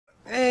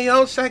Hey,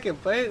 yo,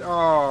 second place.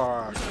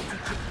 Oh,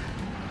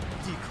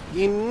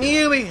 you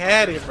nearly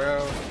had it,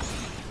 bro.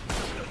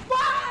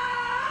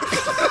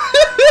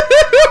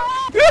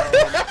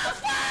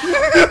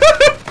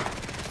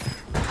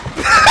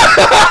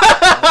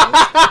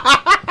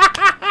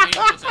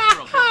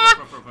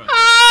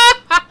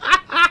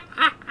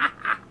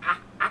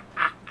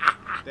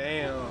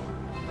 Damn.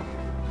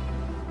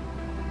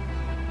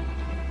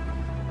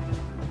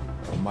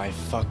 Oh my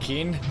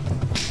fucking.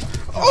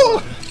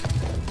 Oh!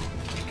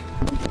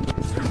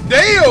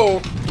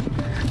 Damn!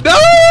 No!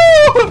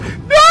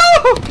 No!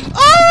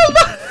 Oh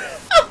my!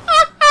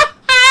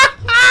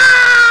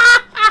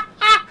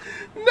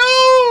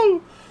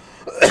 No!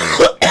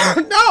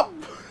 No!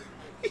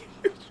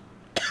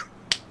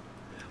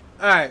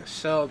 Alright,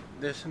 so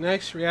this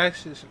next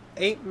reaction is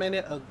 8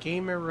 minute of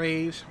Gamer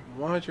Ray's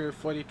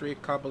 143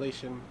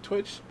 compilation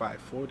Twitch by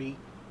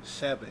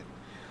 47.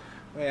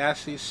 We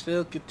actually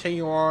still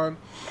continue on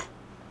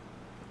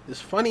this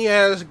funny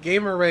ass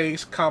Gamer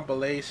Ray's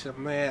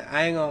compilation, man.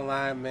 I ain't gonna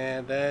lie,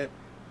 man. That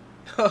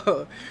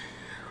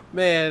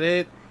man,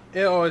 it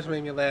always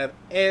made me laugh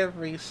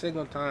every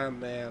single time,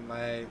 man.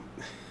 Like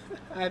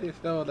I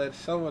just know that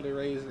some of the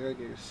Rays are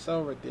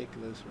so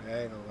ridiculous, man.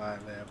 I ain't gonna lie,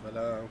 man.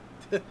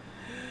 But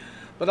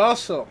but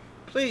also,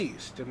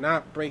 please do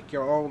not break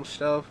your own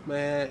stuff,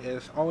 man.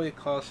 It's always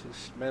cost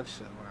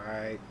expensive,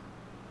 alright?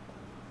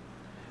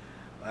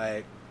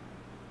 Like,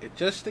 it's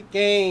just a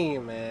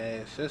game,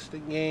 man. It's just a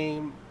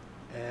game,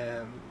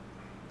 and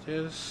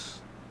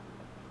just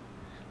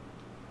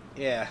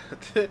yeah.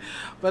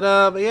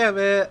 but yeah,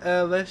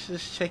 man. Let's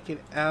just check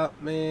it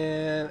out,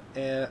 man.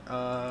 And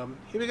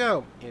here we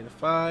go. In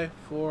 5,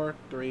 4,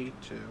 3,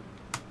 2.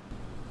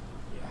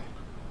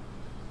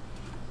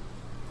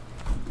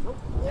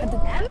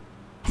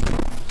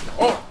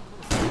 Oh!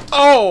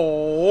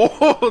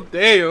 Oh!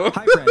 Damn!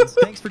 Hi friends,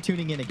 thanks for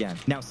tuning in again.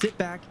 Now sit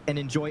back and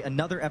enjoy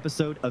another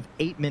episode of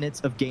 8 minutes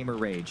of Gamer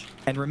Rage.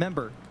 And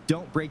remember,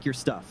 don't break your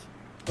stuff.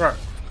 Right.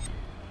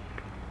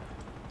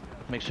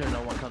 Make sure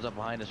no one comes up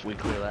behind us. We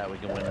clear that. We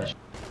can win this.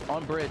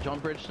 On bridge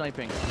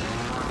sniping.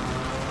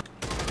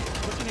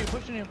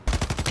 Pushing you.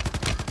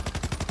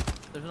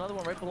 There's another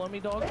one right below me,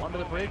 dog. Under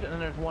the bridge, and then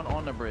there's one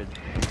on the bridge.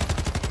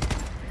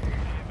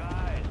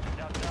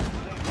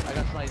 I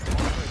got sniped on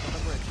the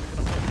bridge. You're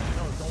gonna push.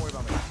 No, don't worry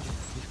about me.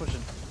 He's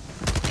pushing.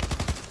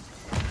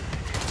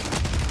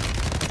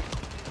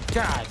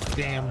 God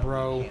damn,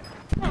 bro.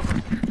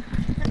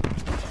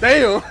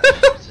 Damn!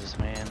 Jesus,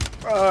 man.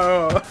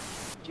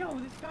 Yo,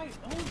 this guy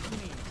owns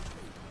me.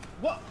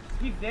 What?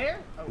 He's there?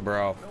 Oh,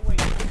 Bro. No way.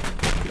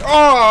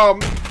 Oh!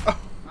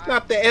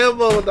 Not the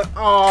elbow. The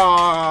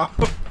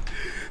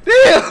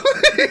damn!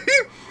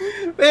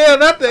 Damn!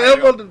 Not the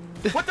elbow.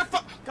 What the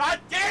fuck? God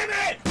damn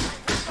it!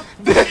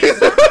 Damn!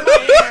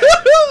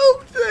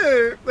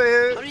 Shit,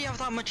 man. How do you have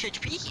that much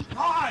HP?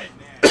 God,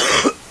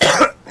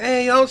 man.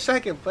 Hey, yo,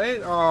 second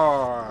place.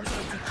 Oh,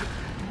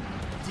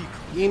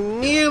 you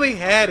nearly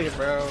had it,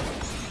 bro.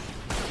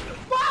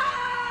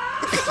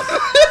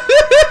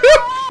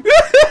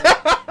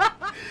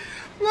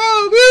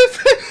 No, this.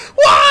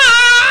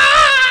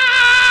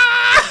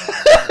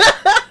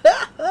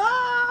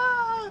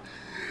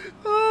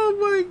 Oh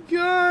my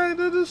god,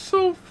 that is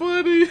so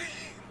funny.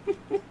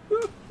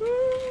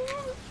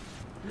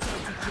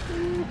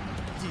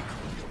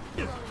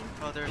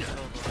 Oh, there's no.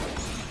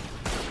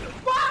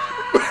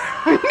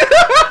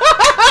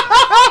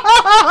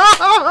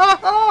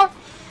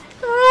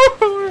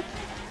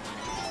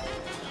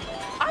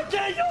 I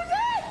can't use it!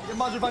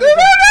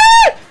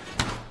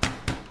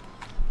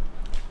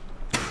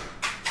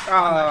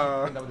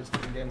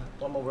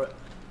 I'm over it.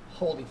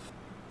 Holy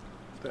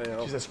Damn.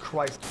 Jesus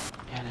Christ.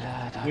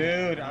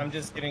 Dude, I'm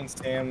just getting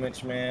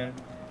sandwiched, man.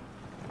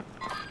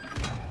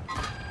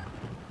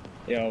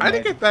 Yo, I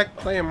didn't get back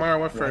playing Mario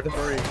Warfare 3 for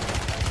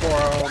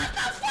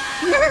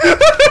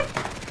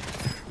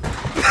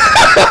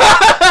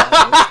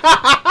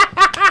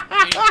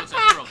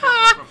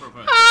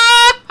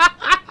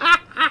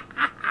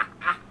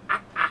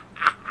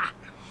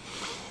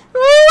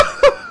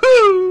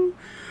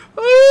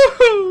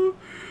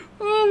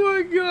oh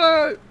my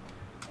god.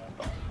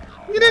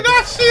 You did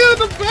not shield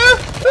the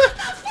best.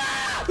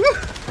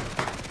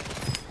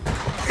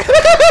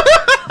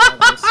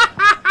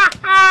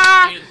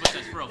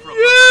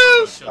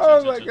 Yes!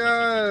 Oh my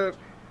god.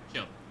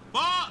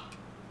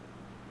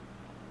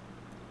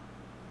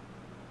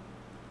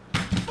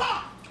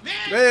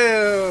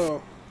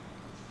 Damn.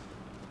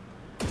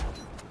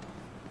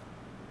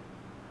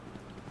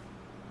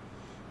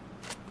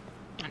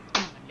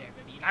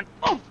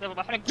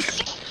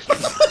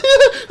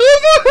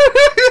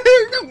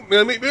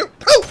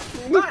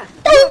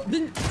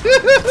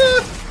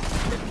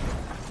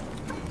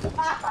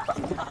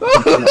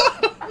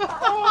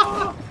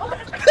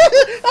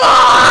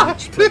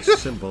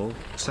 Symbol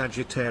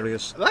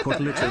Sagittarius, put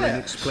litter in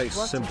its place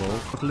symbol,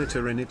 put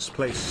litter in its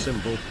place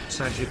symbol,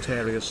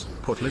 Sagittarius,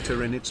 put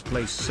litter in its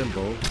place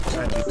symbol,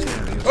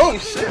 Sagittarius, oh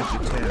shit!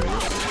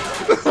 Sagittarius.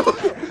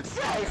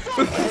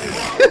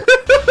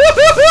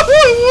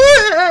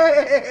 What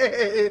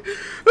way!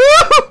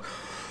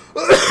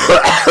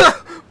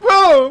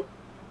 Bro!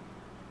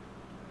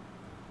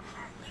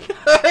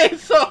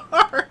 It's so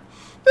hard!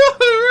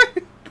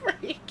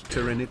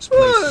 Litter in its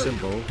place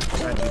symbol,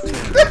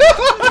 Sagittarius.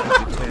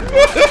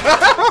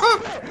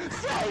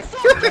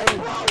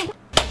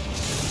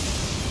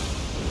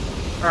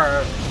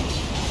 Alright.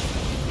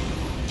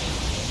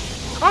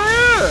 Oh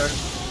yeah!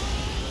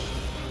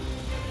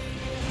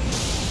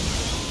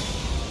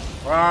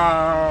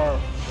 Wow!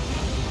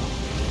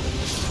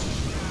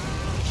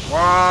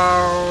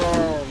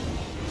 Wow!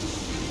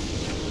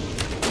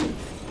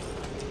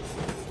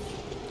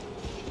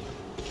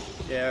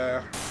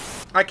 Yeah.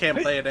 I can't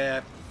play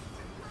that.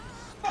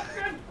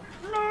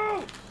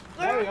 No!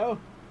 There we go.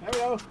 There we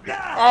go.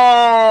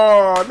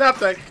 Oh, not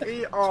the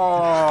key.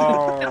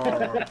 Oh.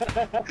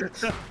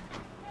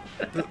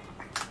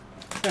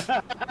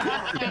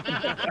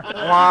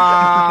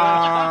 Wow.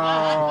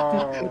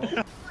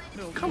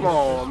 Come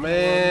on,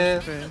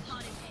 man.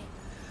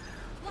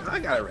 I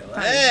gotta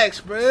relax,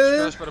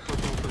 bro. Co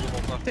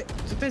to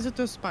jest za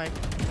to spike?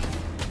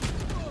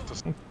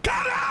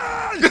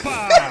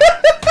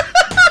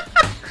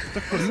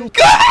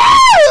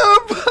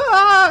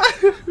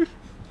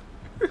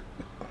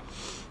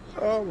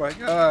 Oh my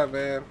god,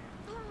 man.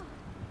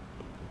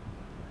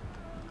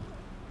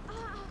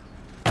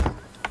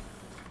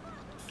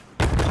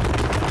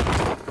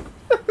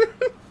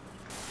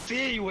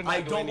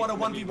 I don't want to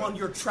 1v1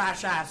 your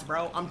trash ass,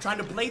 bro. I'm trying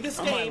to play this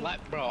game.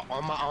 Bro,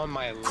 on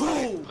my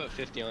Cool. put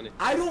 50 on it.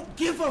 I don't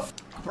give a f,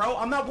 bro.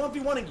 I'm not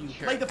 1v1ing you.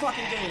 Play the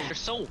fucking game. You're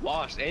so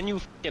washed, and you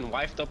fucking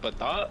wifed up a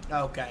thought.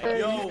 Okay.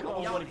 Yo,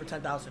 I'm money for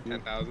 10,000.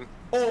 10,000.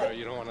 Oh. Bro,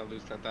 you don't want to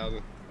lose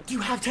 10,000. Do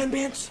you have 10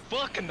 bands?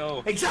 Fuck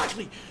no.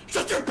 Exactly.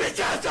 Shut your bitch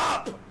ass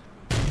up.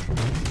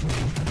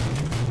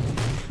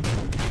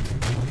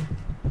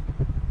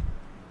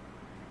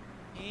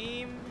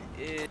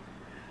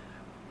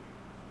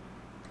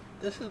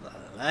 This is the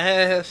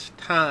last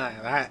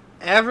time I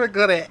ever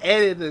gonna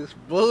edit this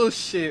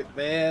bullshit,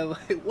 man.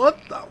 Like, what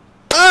the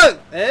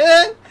fuck,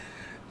 man?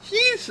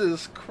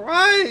 Jesus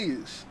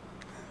Christ.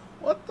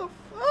 What the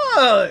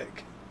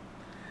fuck?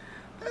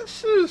 That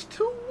shit is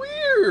too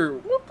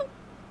weird. What the?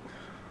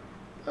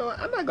 No,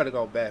 I'm not gonna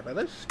go back, man.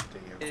 Let's stay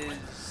here.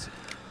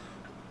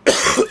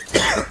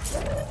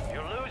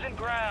 You're losing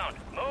ground.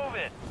 Move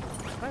it.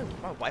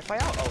 My Wi-Fi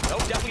out? Oh, no,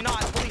 definitely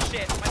not. Holy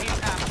shit. My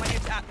name's App. My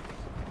name's App.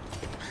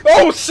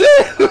 Oh shit!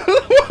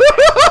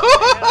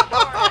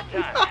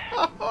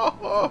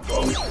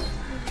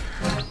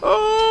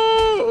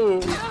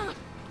 Oh!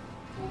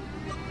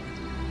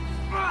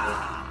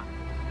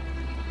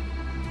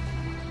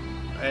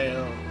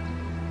 Damn.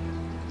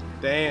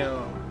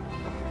 Damn.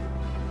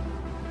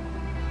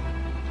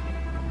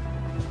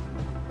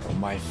 Oh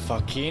my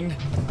fucking.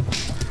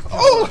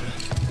 Oh!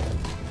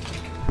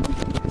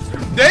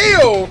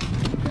 Damn!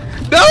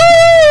 No!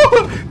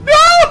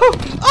 No!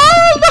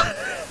 Oh my!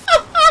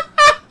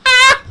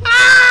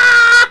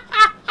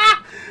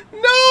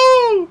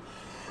 No!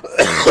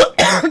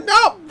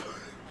 No!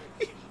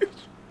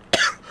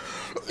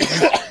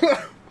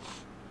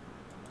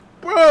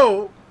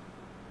 Bro!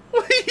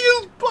 What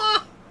you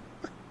bomb?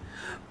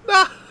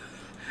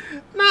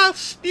 Not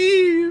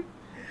Steve.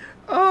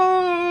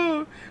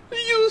 Oh,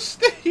 you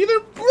Steve.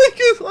 The blink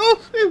is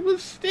off. It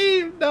was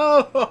Steve.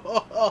 No.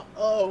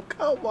 Oh,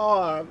 come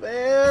on,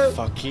 man.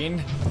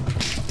 Fucking.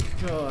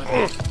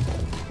 God.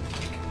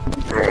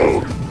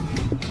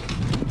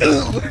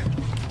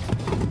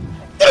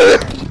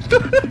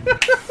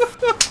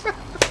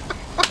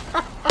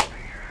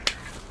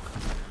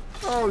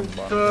 Oh,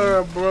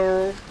 sure,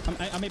 bro.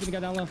 I'm able to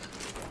get down low.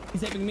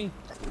 He's saving me.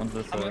 I'm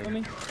saving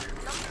me.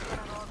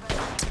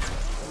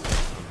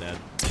 I'm dead.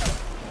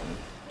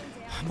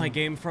 My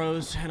game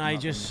froze, and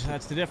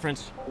that's the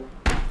difference.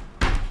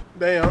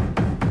 Damn.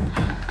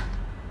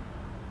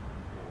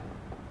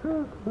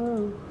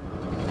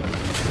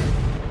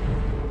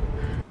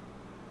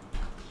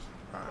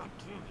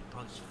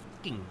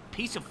 Fucking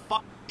piece of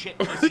fuck shit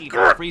PC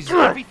that freezes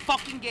every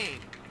fucking game.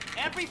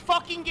 Every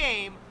fucking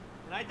game.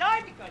 And I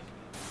die because of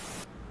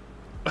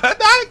it. I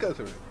died because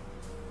of it.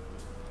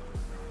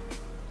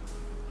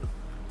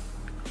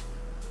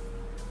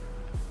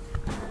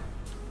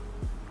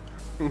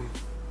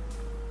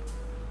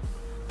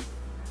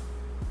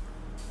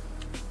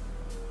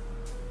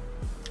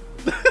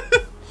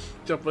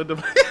 Jump in the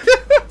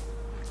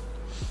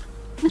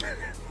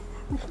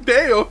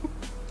damn.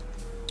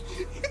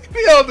 Be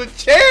on the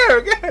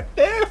chair, god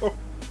damn.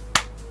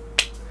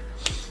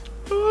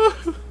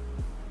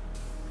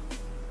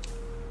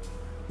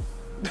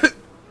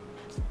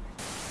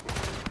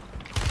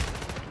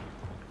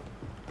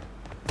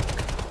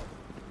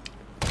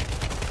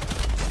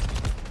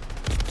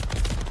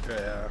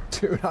 Yeah.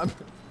 Dude, I'm.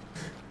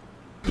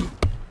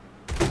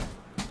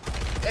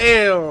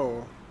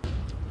 Damn.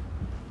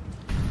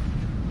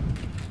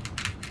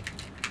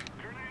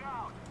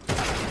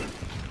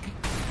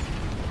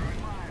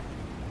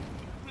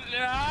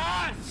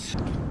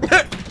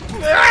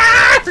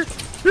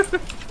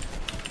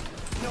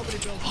 Nobody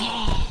built.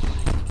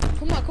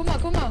 Kom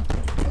maar.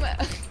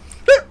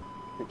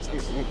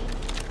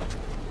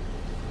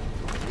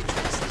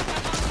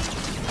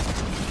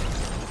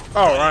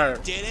 All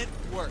right. Didn't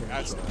work.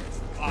 That's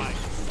fine.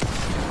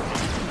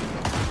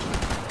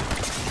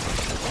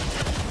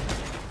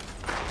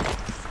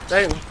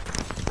 Damn.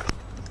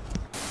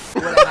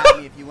 You would have had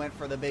me if you went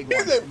for the big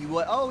one. You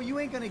would. Oh, you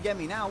ain't gonna get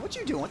me now. What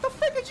you doing? What the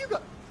frick did you go?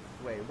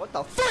 Wait, what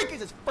the frick is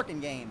this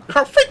freaking game?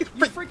 Oh, freaking,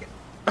 you freaking.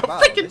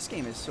 Wow, this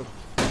game is so.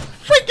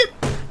 Freaking.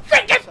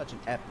 Such an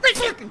epic.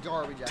 Freaking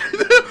garbage.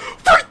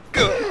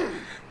 Freaking.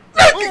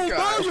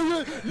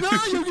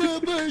 Now you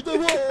give me the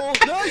roll.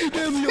 Now you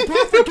give me a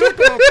perfect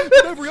kickoff.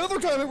 And every other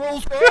time it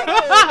rolls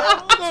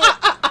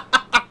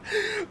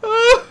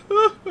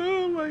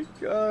Oh my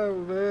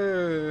god,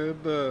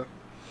 man.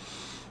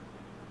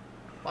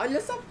 Olha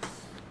essa.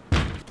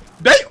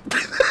 Damn!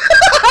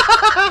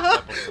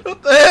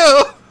 What the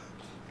hell?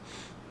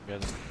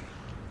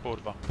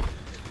 Kurwa.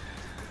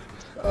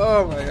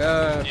 Oh my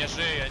god. Nie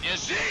żyje, nie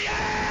żyje!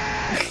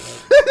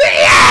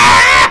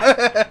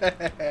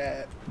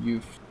 You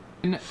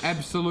f***ing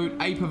absolute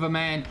ape of a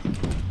man.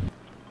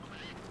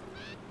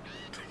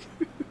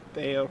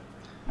 Damn.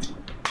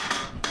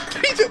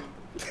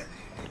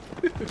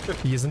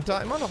 Hier sind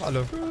da immer noch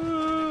alle.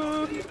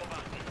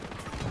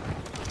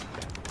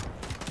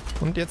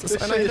 Und jetzt ist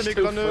This einer shit hinter is mir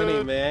too funny,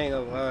 gerade. man. I ain't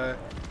gonna lie.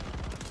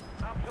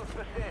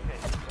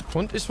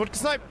 Und ich wurde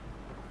gesniped.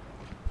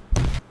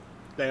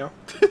 Damn.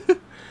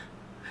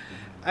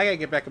 I gotta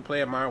get back and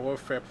play Modern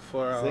Warfare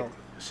before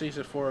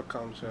Season 4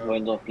 comes out.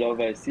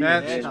 That's Das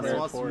very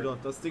war's important. wieder.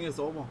 Das Ding ist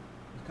over.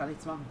 Ich kann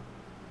nichts machen.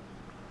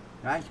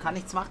 Ja, ich kann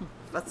nichts machen.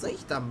 Was soll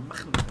ich da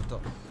machen, Alter?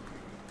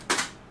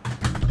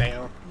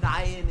 Damn.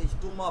 Nein, ich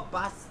dummer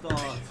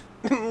Bastard.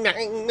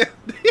 Nein.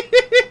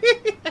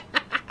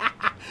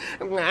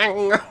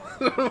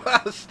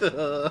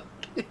 Bastard.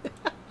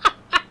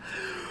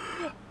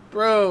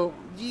 Bro,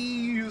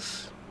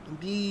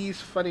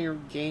 these funny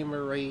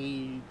gamer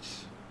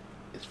rage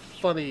is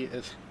funny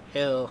as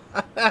hell.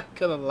 I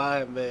couldn't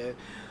lie, man.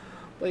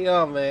 But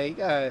yo, man, you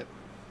got.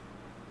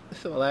 This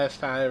is the last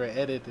time I ever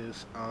edited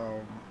this.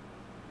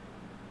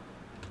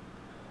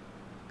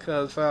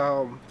 Cause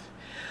I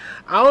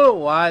don't know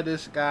why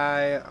this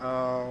guy.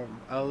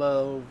 I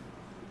love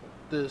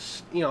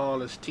this, you know,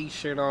 on his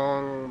T-shirt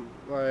on.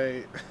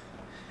 Like,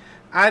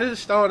 I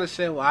just don't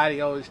understand why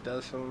he always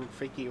does some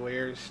freaky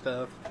weird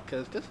stuff.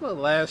 Because this is the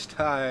last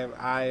time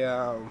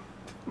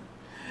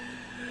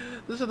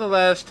this is the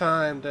last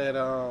time that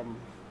I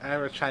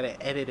ever try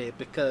to edit it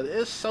because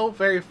it's so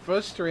very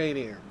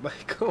frustrating.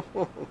 Like, come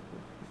on.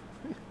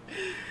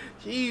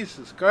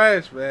 Jesus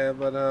Christ, man.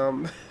 But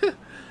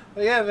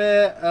but yeah,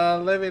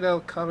 man. Let me know,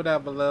 comment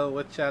down below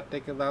what y'all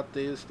think about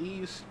this.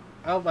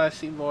 I hope I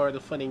see more of the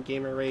funny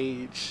gamer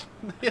rage.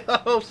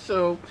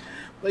 So,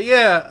 but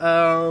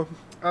yeah,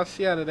 I'll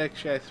see you on the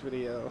next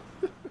video.